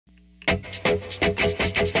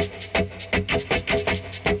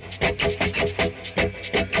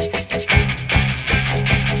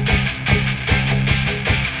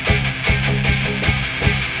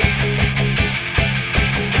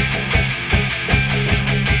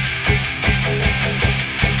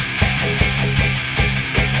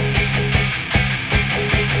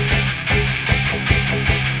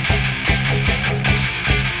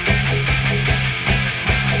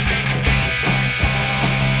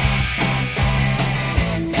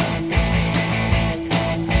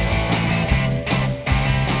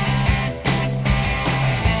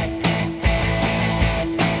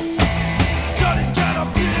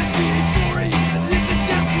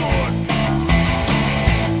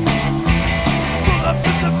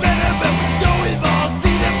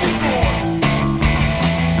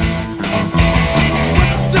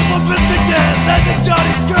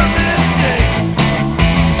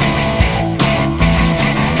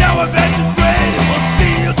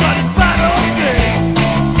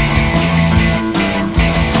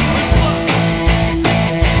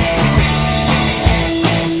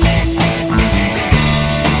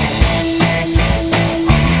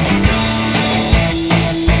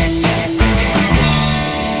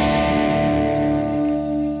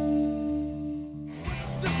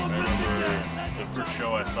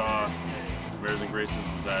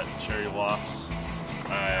was at Cherry Lofts.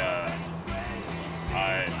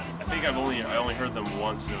 I only heard them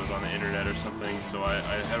once, and it was on the internet or something, so I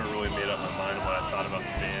haven't really made up my mind on what I thought about the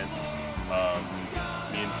band.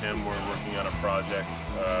 Me and Tim were working on a project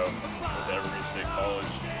with Evergreen State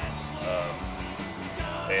College,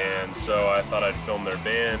 and so I thought I'd film their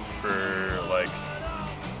band for, like,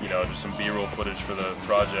 you know, just some B-roll footage for the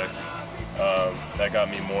project. That got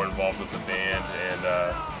me more involved with the band, and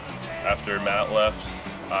after Matt left,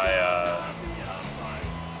 I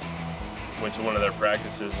went to one of their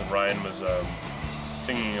practices, and Ryan was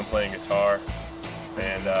singing and playing guitar,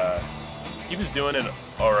 and he was doing it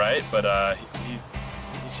all right, but he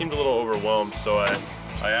seemed a little overwhelmed, so I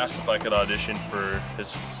asked if I could audition for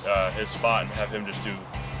his spot and have him just do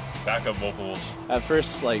backup vocals. At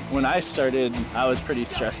first, like, when I started, I was pretty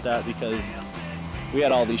stressed out because we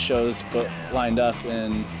had all these shows lined up,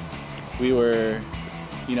 and we were,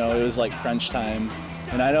 you know, it was like crunch time,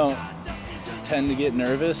 and I don't tend to get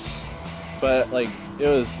nervous, but like it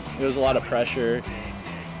was a lot of pressure.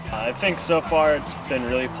 I think so far it's been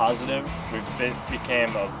really positive. We've became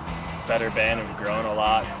a better band. We've grown a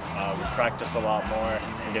lot. We practice a lot more.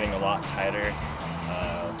 We're getting a lot tighter.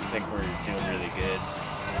 I think we're doing really good.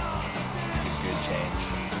 It's a good change.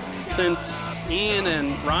 Since Ian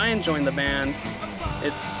and Ryan joined the band,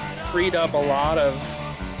 it's freed up a lot of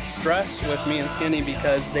stress with me and Skinny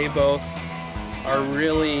because they both are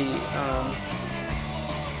really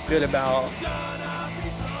good about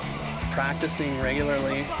practicing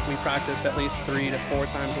regularly. We practice at least 3 to 4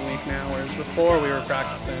 times a week now, whereas before we were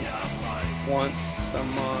practicing once a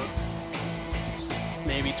month,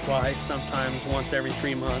 maybe twice, sometimes once every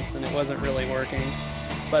 3 months, and it wasn't really working.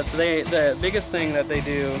 But the biggest thing that they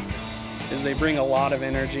do is they bring a lot of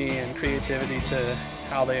energy and creativity to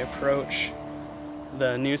how they approach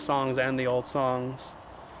the new songs and the old songs,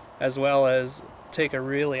 as well as take a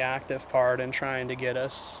really active part in trying to get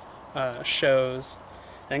us shows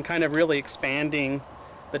and kind of really expanding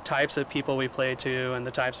the types of people we play to and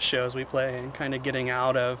the types of shows we play, and kind of getting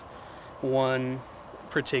out of one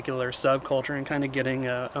particular subculture and kind of getting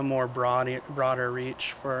a more broader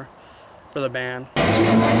reach for the band.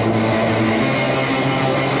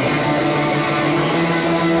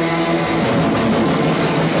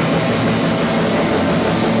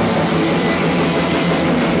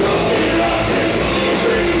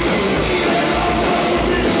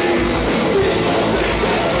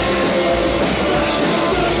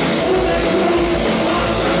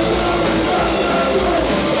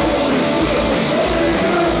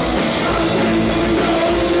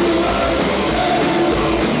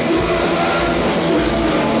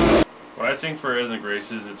 When I sing for Airs and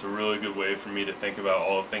Graces, it's a really good way for me to think about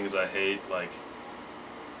all the things I hate, like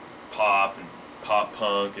pop and pop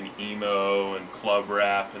punk and emo and club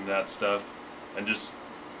rap and that stuff, and just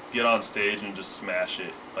get on stage and just smash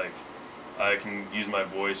it. Like, I can use my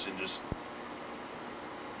voice and just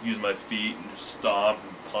use my feet and just stomp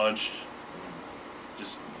and punch and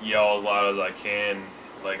just yell as loud as I can,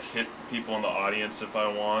 like hit people in the audience if I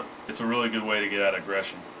want. It's a really good way to get out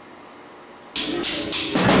aggression.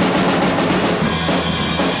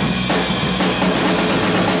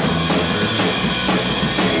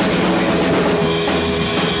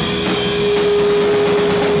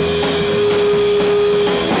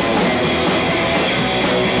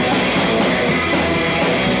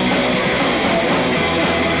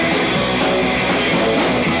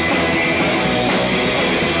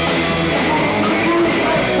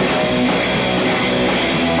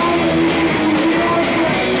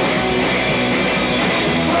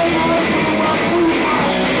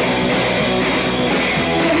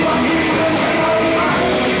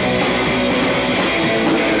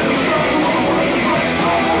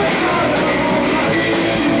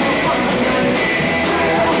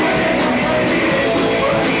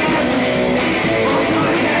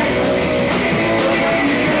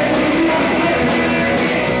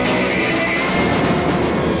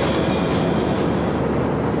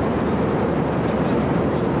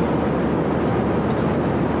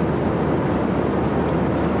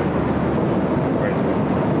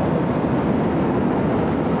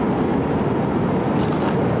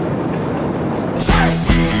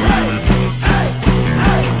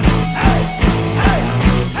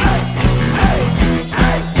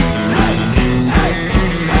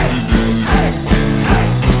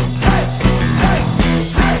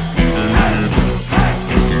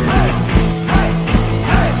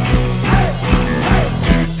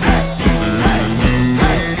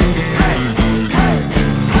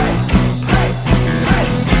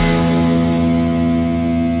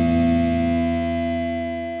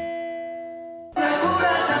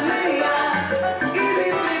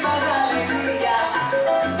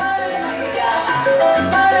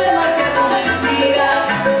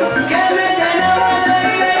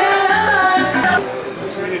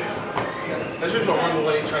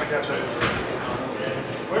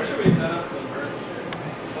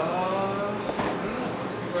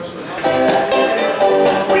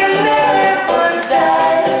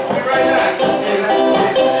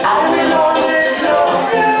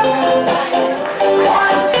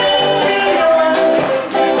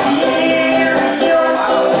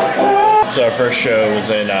 our first show was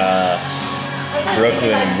in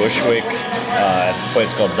Brooklyn and Bushwick at a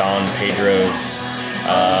place called Don Pedro's.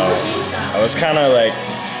 I was kind of like,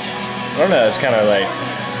 I don't know, I was kind of like,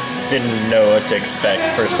 didn't know what to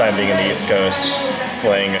expect first time being in the East Coast,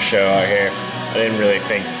 playing a show out here. I didn't really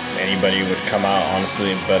think anybody would come out,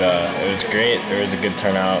 honestly, but it was great. There was a good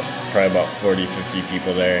turnout, probably about 40, 50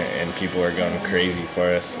 people there, and people were going crazy for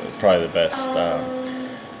us. It was probably the best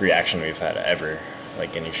reaction we've had ever,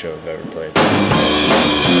 like any show we've ever played.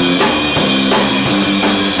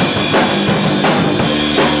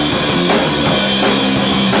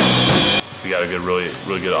 We got a good, really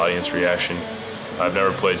good audience reaction. I've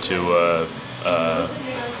never played to a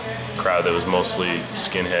crowd that was mostly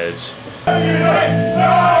skinheads.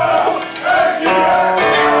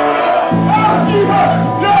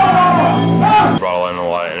 Brought in a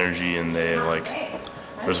lot of energy, and they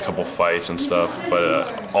there was a couple fights and stuff, but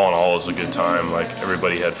all in all, it was a good time. Like,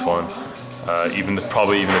 everybody had fun.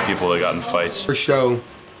 Probably even the people that got in fights. First show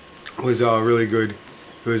was really good.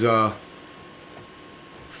 It was a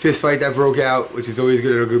fist fight that broke out, which is always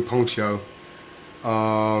good at a good punk show.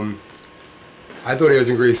 I thought Airs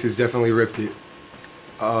and Graces definitely ripped it.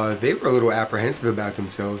 They were a little apprehensive about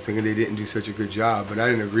themselves, thinking they didn't do such a good job, but I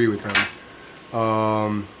didn't agree with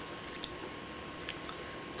them.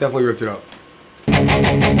 Definitely ripped it up.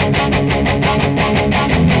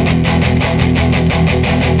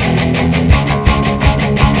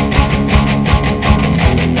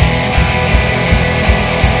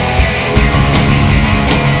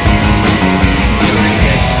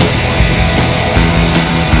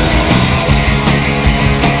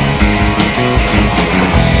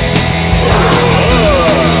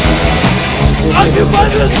 Occupy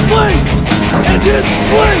this place! And this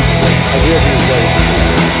place!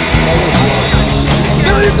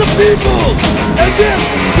 Millions of people! And this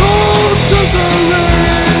goes to the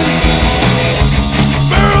land!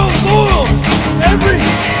 Barrel full! Every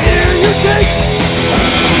year you take!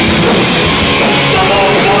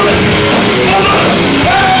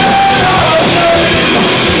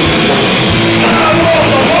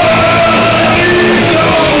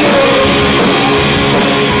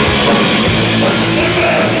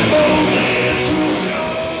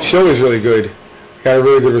 Show was really good. Got a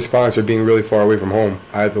really good response for being really far away from home,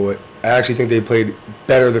 I thought. I actually think they played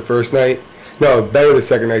better the first night. No, better the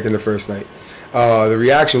second night than the first night. The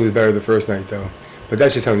reaction was better the first night, though. But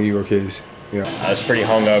that's just how New York is. You know. I was pretty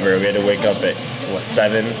hungover. We had to wake up at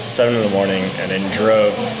 7 in the morning, and then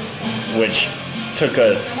drove, which took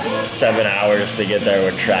us 7 hours to get there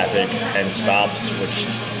with traffic and stops, which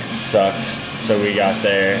sucked. So we got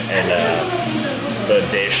there, and the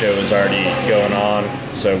day show was already going on,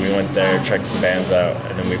 so we went there, checked some bands out,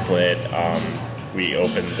 and then we played. We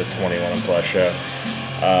opened the 21 Plus show.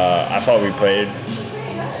 I thought we played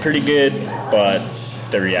pretty good, but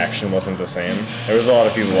the reaction wasn't the same. There was a lot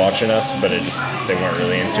of people watching us, but they weren't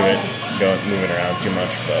really into it, moving around too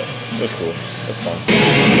much, but it was cool. It was fun.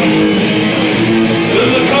 This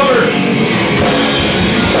is the cover!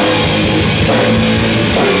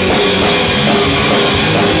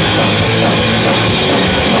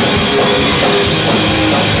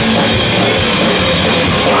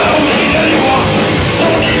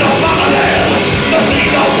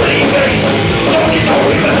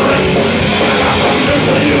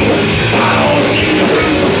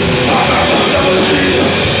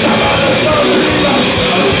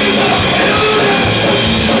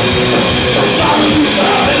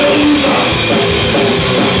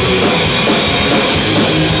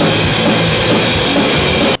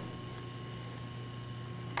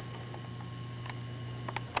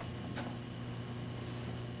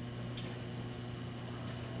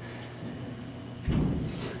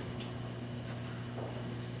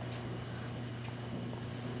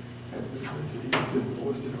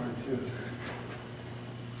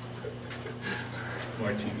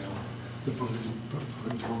 Martino. The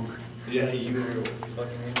fucking drunk. Yeah, you were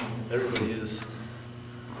fucking. Everybody is.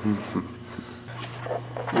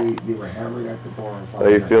 They were hammered at the bar on Friday. How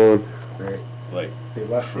you night, feeling? right? Like, They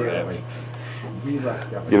left there crap. like we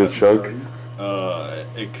left at like Get a chunk?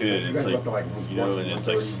 11:30. It could. You It's guys like, left at like you know, 1:40, and it's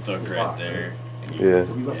like 1:30, stuck 2 right o'clock, there. And Yeah.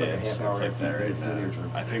 So we left like a it's half hour like that after right stay there now.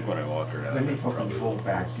 drinking. I think when I walked around. Then they fucking probably- drove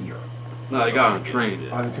back here. No, they got on a train.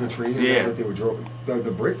 I took a train. Yeah. I thought they were driving.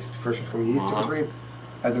 The Brits, Pressure 28, took a train.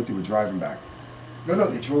 I thought they were driving back. No,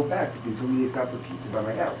 they drove back. They told me they stopped for pizza by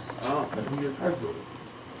my house. Oh. Like the New York Times building.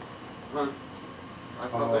 Huh. I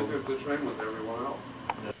thought they took the train with everyone else.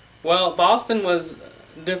 Well, Boston was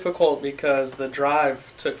difficult because the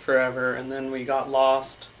drive took forever, and then we got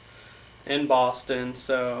lost in Boston.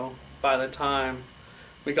 So by the time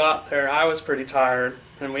we got there, I was pretty tired,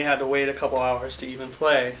 and we had to wait a couple hours to even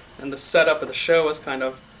play. And the setup of the show was kind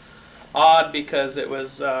of odd because it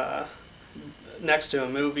was next to a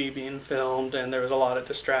movie being filmed, and there was a lot of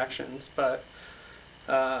distractions. But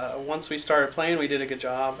once we started playing, we did a good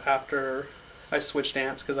job. After I switched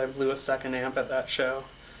amps because I blew a second amp at that show,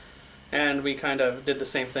 and we kind of did the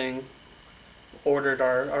same thing. Ordered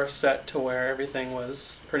our set to where everything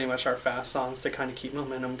was pretty much our fast songs to kind of keep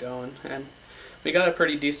momentum going, and we got a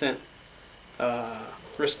pretty decent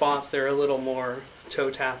response. They're a little more toe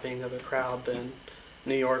tapping of a crowd than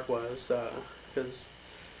New York was, so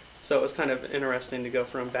it was kind of interesting to go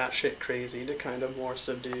from batshit crazy to kind of more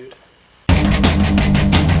subdued.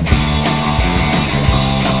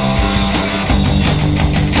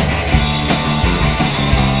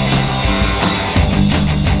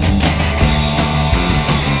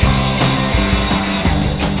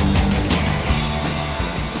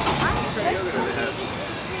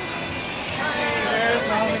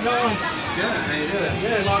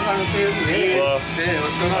 Hey, long time to see us. Hey,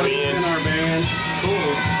 what's going on in our band?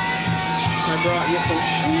 Cool. I brought you some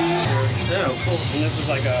shoes. Oh, cool. And this is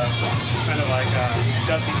like a kind of like a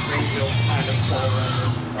Dusty Springfield kind of soul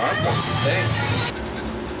record. Awesome. Thanks.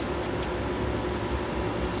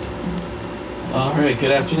 All right.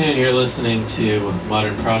 Good afternoon. You're listening to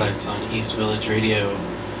Modern Products on East Village Radio.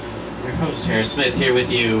 Your host Harris Smith here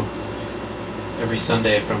with you every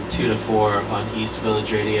Sunday from 2 to 4 on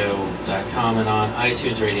eastvillageradio.com and on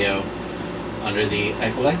iTunes Radio under the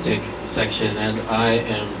Eclectic section. And I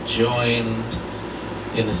am joined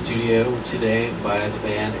in the studio today by the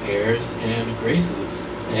band Airs and Graces.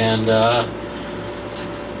 And why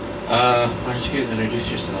don't you guys introduce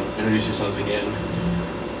yourselves? Introduce yourselves again.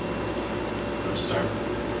 Let's start.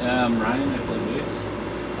 I'm Ryan, I play bass.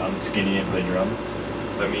 I'm Skinny, I play drums.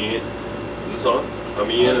 I'm Ian. Is this on? I'm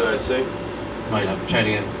Ian and I sing. Might have tried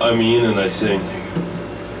again. I'm Ian and I sing.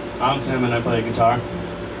 I'm Tim and I play guitar.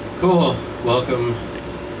 Cool. Welcome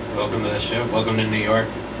to the show. Welcome to New York.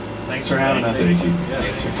 Thanks for having us. Thank you. Yeah.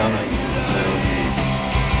 Thanks for coming.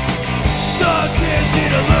 The kids need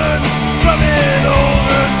to learn from an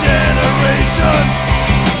older generation,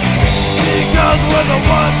 because we're the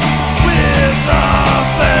ones with the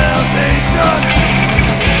foundation.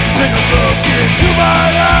 Take a look into my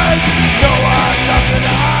eyes. No, I'm nothing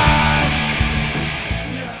to hide.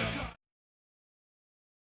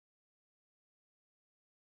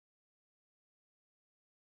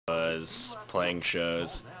 Was playing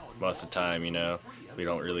shows. Most of the time, you know, we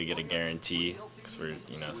don't really get a guarantee because we're,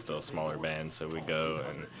 you know, still a smaller band. So we go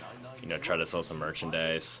and, you know, try to sell some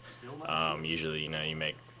merchandise. Usually, you know, you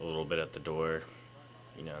make a little bit at the door,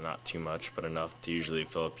 you know, not too much, but enough to usually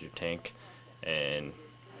fill up your tank and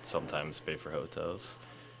sometimes pay for hotels.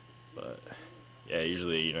 But yeah,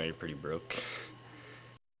 usually, you know, you're pretty broke.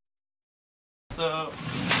 So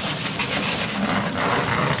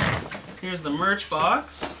here's the merch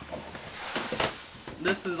box.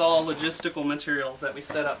 This is all logistical materials that we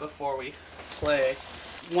set up before we play.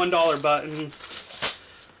 $1 buttons.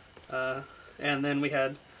 And then we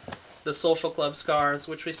had the Social Club Scars,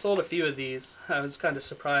 which we sold a few of these. I was kind of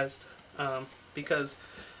surprised because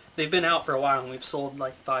they've been out for a while and we've sold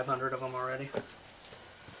like 500 of them already.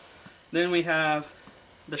 Then we have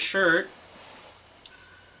the shirt,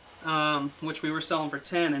 which we were selling for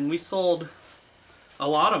 10, and we sold a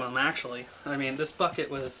lot of them actually. I mean, this bucket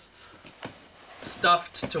was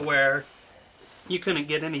stuffed to where you couldn't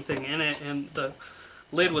get anything in it, and the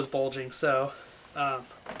lid was bulging, so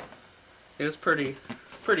it was pretty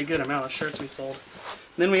good amount of shirts we sold.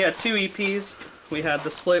 Then we had 2 EPs. We had the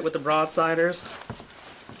split with the Broadsiders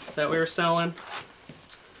that we were selling,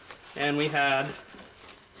 and we had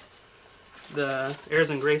the Airs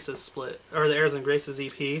and Graces split, or the Airs and Graces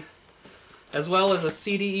EP, as well as a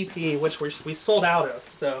CD EP, which we sold out of,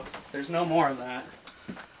 so there's no more of that.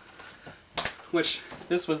 Which,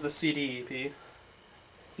 this was the CD EP.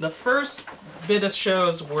 The first bit of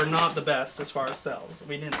shows were not the best as far as sales.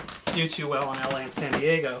 We didn't do too well in LA and San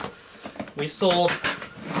Diego. We sold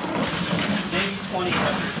maybe 20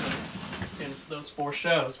 records in those 4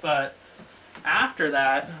 shows, but after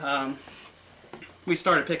that, we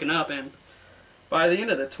started picking up, and by the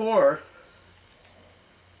end of the tour,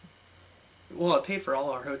 well, it paid for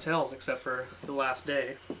all our hotels except for the last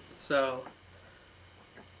day, so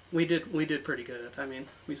we did pretty good. I mean,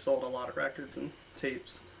 we sold a lot of records and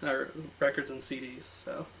tapes, or records and CDs.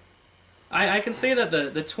 So I can say that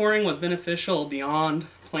the touring was beneficial beyond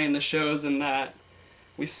playing the shows, in that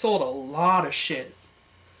we sold a lot of shit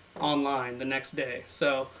online the next day.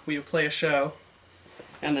 So we would play a show,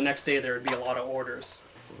 and the next day there would be a lot of orders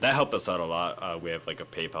that helped us out a lot. We have like a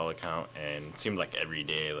PayPal account, and it seemed like every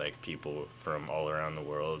day like people from all around the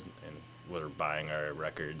world and were buying our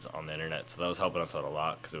records on the internet. So that was helping us out a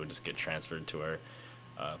lot because it would just get transferred to our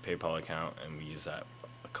PayPal account, and we use that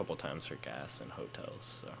a couple times for gas and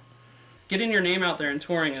hotels. So getting your name out there and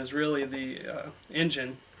touring is really the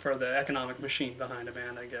engine for the economic machine behind a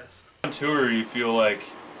band, I guess. On tour, you feel like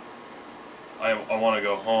I want to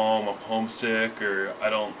go home, I'm homesick, or I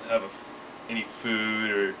don't have any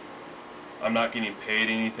food, or I'm not getting paid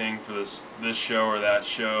anything for this show or that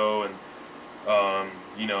show, and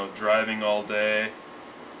you know, driving all day.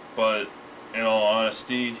 But in all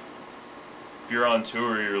honesty, if you're on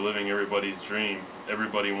tour, you're living everybody's dream.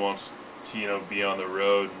 Everybody wants to, you know, be on the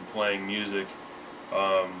road and playing music.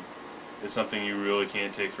 It's something you really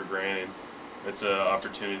can't take for granted. It's an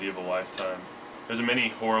opportunity of a lifetime. There's many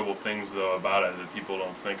horrible things, though, about it that people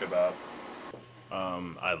don't think about.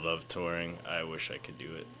 I love touring. I wish I could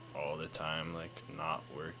do it all the time, like not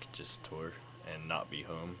work, just tour and not be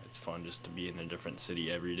home. It's fun just to be in a different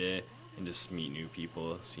city every day and just meet new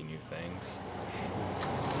people, see new things.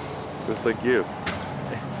 Just like you.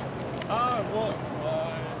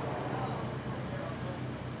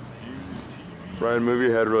 Ryan, move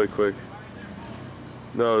your head really quick.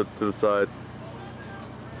 No, to the side.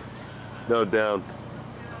 No, down.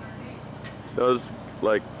 No, just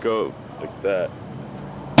like go like that.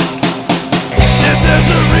 If there's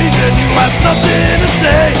a reason you have something to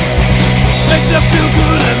say, make them feel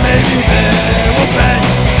good and maybe they will pay.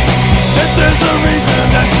 If there's a reason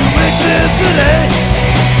that you exist today,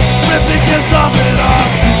 rip the kids off it off,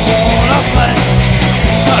 you wanna play.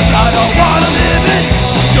 Cause I don't wanna live in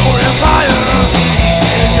your empire,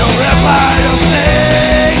 in your empire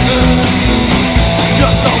maker.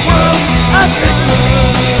 Just a world I think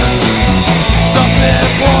something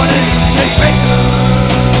important makes me good.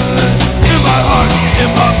 In my heart, in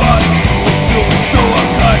my body, so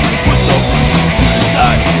uptight, with so much to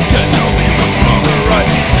decide. Can't tell me what's wrong or right.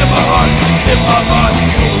 In my heart, in my body,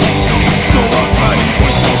 so uptight,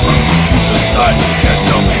 with so much to decide. Can't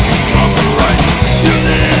tell me what's wrong or right. You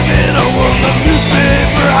live in a world of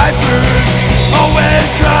newspaper hypers, always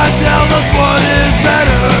try to tell us what is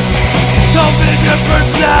better. Don't fit your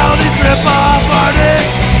personality, rip off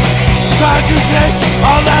artists, try to take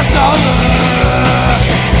all that dollar.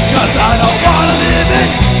 Cause I don't wanna live in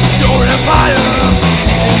your empire,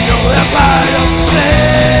 in your empire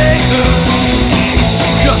maker.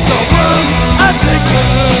 Just a world I think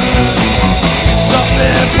of,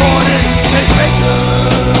 something important makes me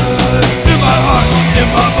good. In my heart, in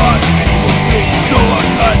my body, so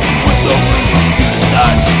uptight, with so much to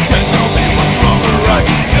decide. Can't tell me what's wrong or right.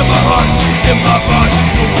 In my heart, in my body,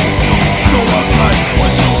 so uptight,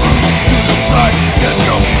 with so much to decide. Can't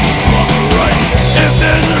tell me what's wrong or right. If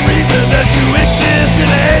there's a reason that you exist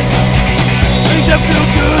today, make them feel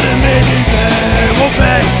good and maybe they will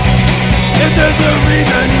pay. If there's a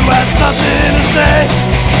reason you have something to say,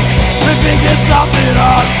 ripping it off it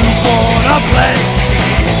off, you wanna play.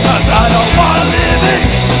 Cause I don't